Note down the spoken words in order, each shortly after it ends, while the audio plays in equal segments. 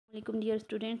Assalamualaikum dear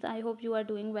students, I hope you are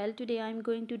doing well. Today I am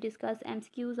going to discuss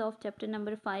MCQs of chapter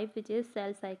number 5, which is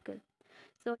cell cycle.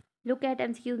 So look at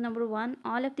MCQ number 1.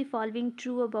 All of the following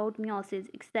true about meiosis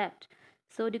except.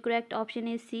 So the correct option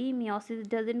is C. Meiosis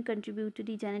doesn't contribute to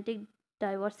the genetic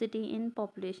diversity in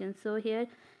population. So here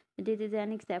this is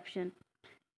an exception.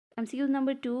 MCQ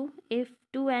number 2. If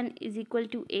 2n is equal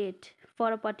to 8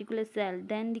 for a particular cell,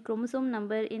 then the chromosome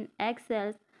number in egg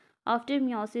cells after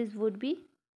meiosis would be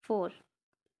 4.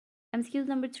 MCQ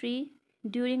number 3.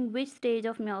 During which stage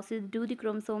of meiosis do the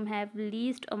chromosome have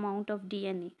least amount of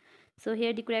DNA? So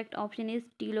here the correct option is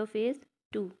telophase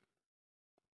 2.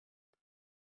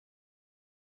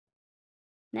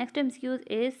 Next MCQ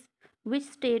is which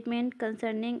statement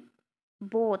concerning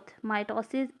both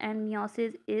mitosis and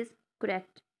meiosis is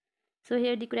correct? So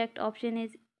here the correct option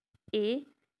is A.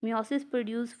 Meiosis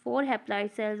produce 4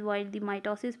 haploid cells while the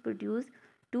mitosis produce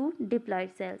 2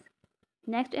 diploid cells.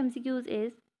 Next MCQ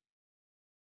is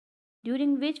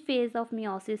during which phase of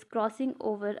meiosis crossing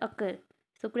over occur?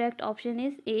 So correct option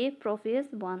is A.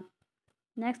 Prophase 1.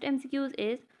 Next MCQ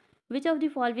is which of the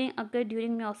following occur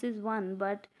during meiosis 1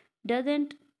 but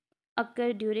doesn't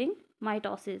occur during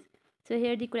mitosis? So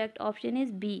here the correct option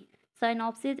is B.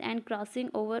 Synopsis and crossing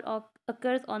over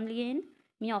occurs only in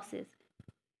meiosis.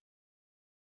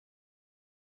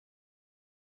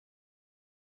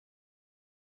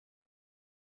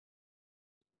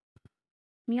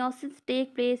 Meiosis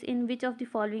take place in which of the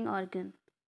following organ?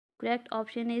 Correct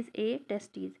option is A.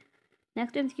 Testes.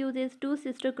 Next MCQ is two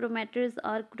sister chromatins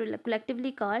are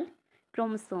collectively called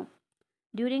chromosome.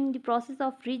 During the process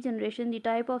of regeneration, the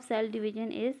type of cell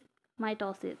division is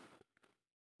mitosis.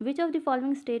 Which of the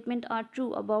following statements are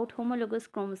true about homologous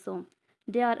chromosome?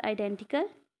 They are identical.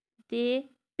 They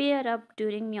pair up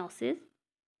during meiosis.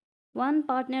 One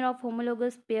partner of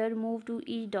homologous pair move to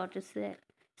each daughter cell.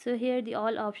 So here the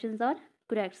all options are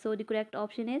correct. So the correct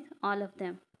option is all of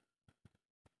them.